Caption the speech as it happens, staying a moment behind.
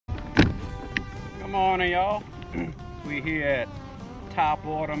Good morning, y'all. We here at Top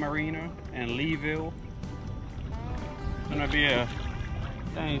Water Marina in Leeville. It's gonna be a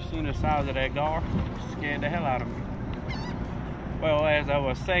thing. You seen the size of that gar? Scared the hell out of me. Well, as I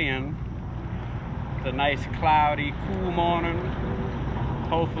was saying, it's a nice cloudy, cool morning.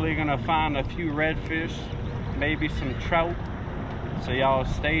 Hopefully gonna find a few redfish, maybe some trout. So y'all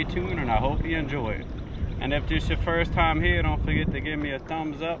stay tuned and I hope you enjoy it. And if this is your first time here, don't forget to give me a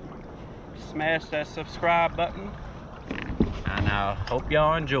thumbs up. Smash that subscribe button. And I hope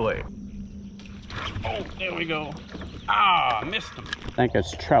y'all enjoy it. Oh, there we go. Ah, missed him. I think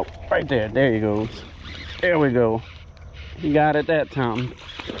it's trout right there. There he goes. There we go. He got it that time.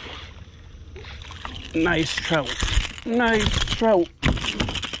 Nice trout. Nice trout.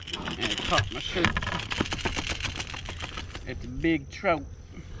 And it caught my shirt. It's a big trout.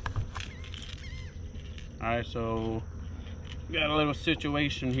 Alright, so got a little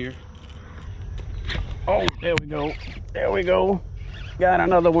situation here. Oh, there we go. There we go. Got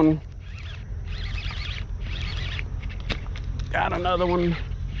another one. Got another one.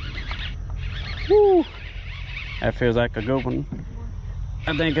 Woo! That feels like a good one.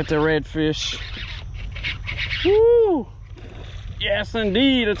 I think it's a redfish. Woo! Yes,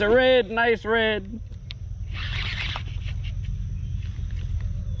 indeed. It's a red. Nice red.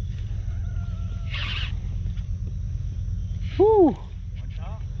 Woo!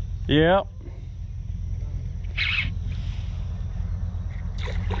 Yep.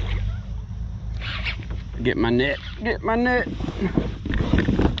 Get my net. Get my net.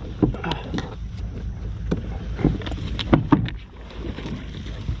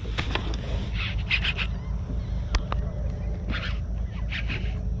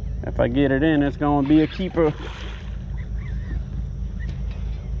 If I get it in, it's gonna be a keeper.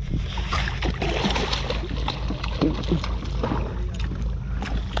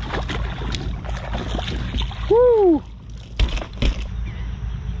 Woo!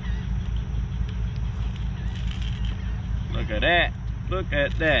 Look at that. Look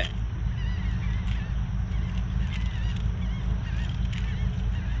at that.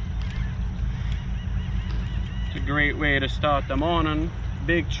 It's a great way to start the morning.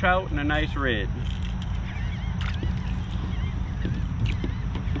 Big trout and a nice red.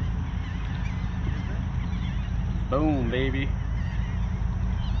 Boom, baby.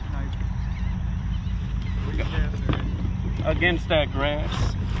 Against that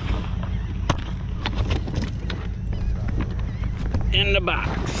grass. In the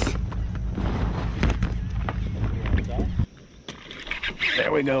box.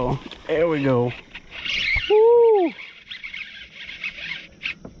 There we go. There we go. Woo!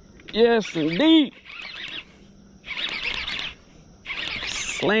 Yes, indeed.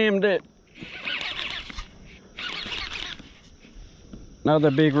 Slammed it.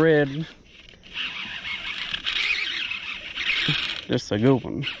 Another big red. This is a good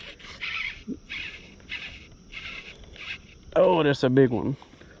one. Oh, that's a big one.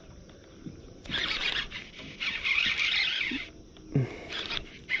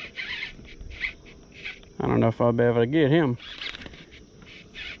 I don't know if I'll be able to get him.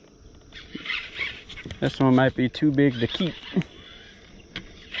 This one might be too big to keep.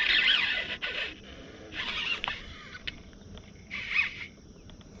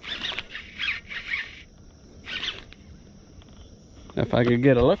 If I could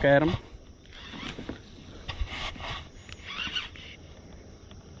get a look at him.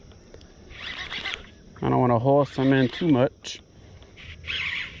 I don't want to horse them in too much.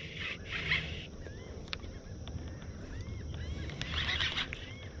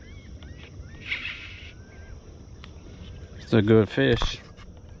 It's a good fish.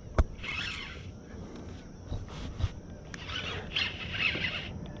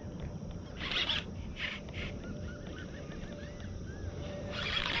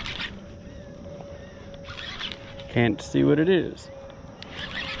 Can't see what it is.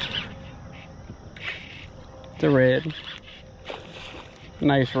 It's a red.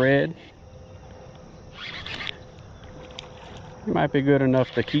 Nice red. It might be good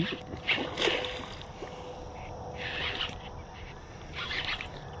enough to keep.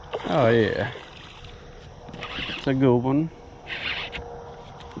 Oh yeah. It's a good one.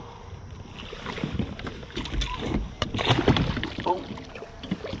 Oh.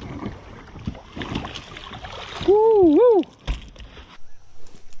 Woo woo.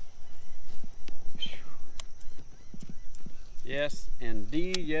 Yes,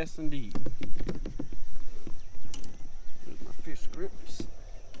 indeed. Yes, indeed. There's my fish grips.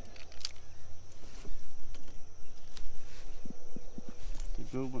 It's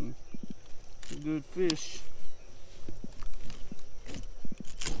a good one. It's a good fish.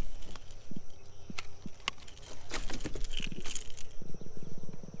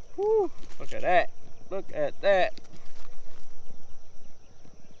 that.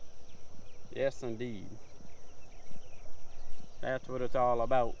 Yes, indeed. That's what it's all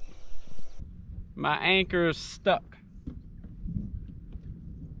about. My anchor is stuck.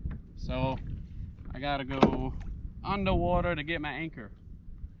 So I gotta go underwater to get my anchor.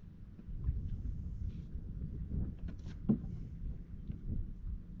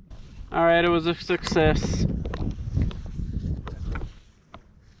 Alright, it was a success.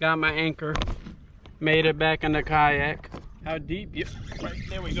 Got my anchor. Made it back in the kayak. How deep? Yep. Right,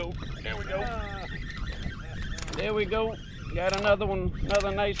 there we go. There we go. There we go. Got another one,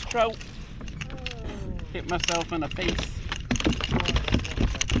 another nice trout. Hit myself in the face.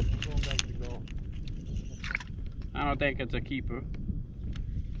 I don't think it's a keeper,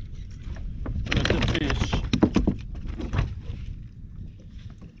 but it's a fish.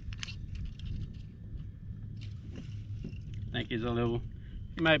 I think he's a little,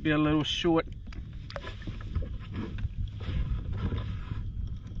 he might be a little short.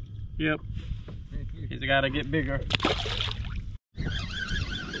 Yep, he's got to get bigger.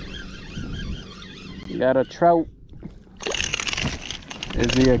 Got a trout.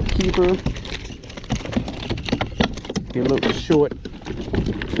 Is he a keeper? He looks short.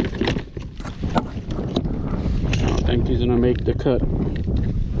 I don't think he's gonna make the cut.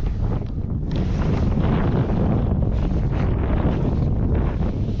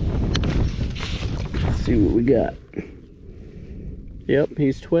 Let's see what we got. Yep,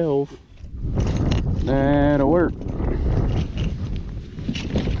 he's 12. That'll work.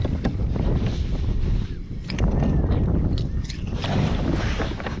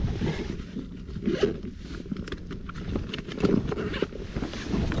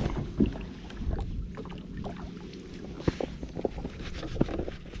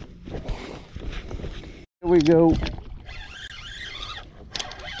 Here we go.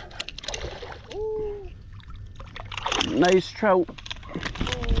 Nice trout.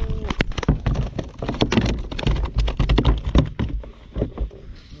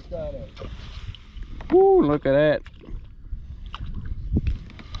 Woo, look at that.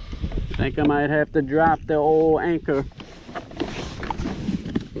 I think I might have to drop the old anchor.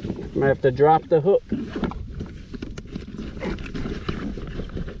 Might have to drop the hook.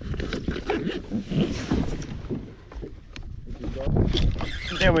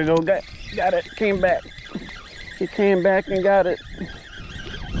 There we go, got it, came back. He came back and got it.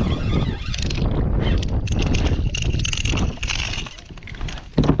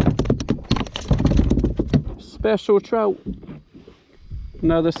 Special trout.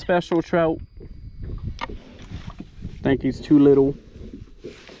 Another special trout. I think he's too little.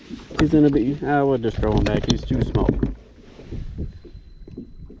 He's gonna be, we'll just throw him back. He's too small.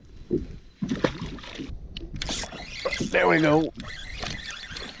 There we go.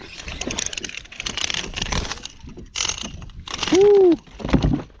 Woo!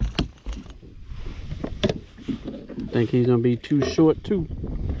 I think he's gonna be too short too.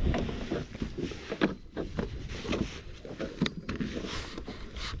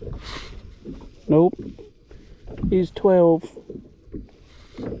 Nope. He's 12.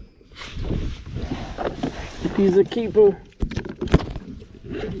 He's a keeper.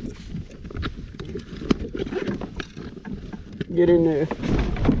 Get in there.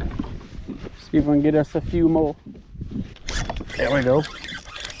 See if we can get us a few more. There we go.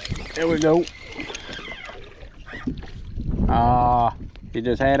 There we go. Ah, he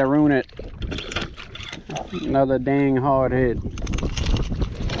just had to ruin it. Another dang hard head.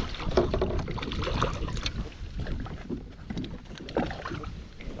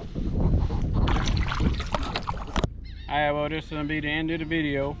 Alright, well, this is going to be the end of the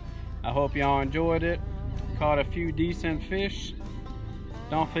video. I hope y'all enjoyed it. Caught a few decent fish.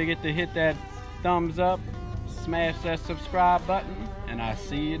 Don't forget to hit that thumbs up, smash that subscribe button, and I'll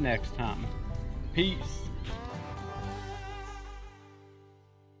see you next time. Peace.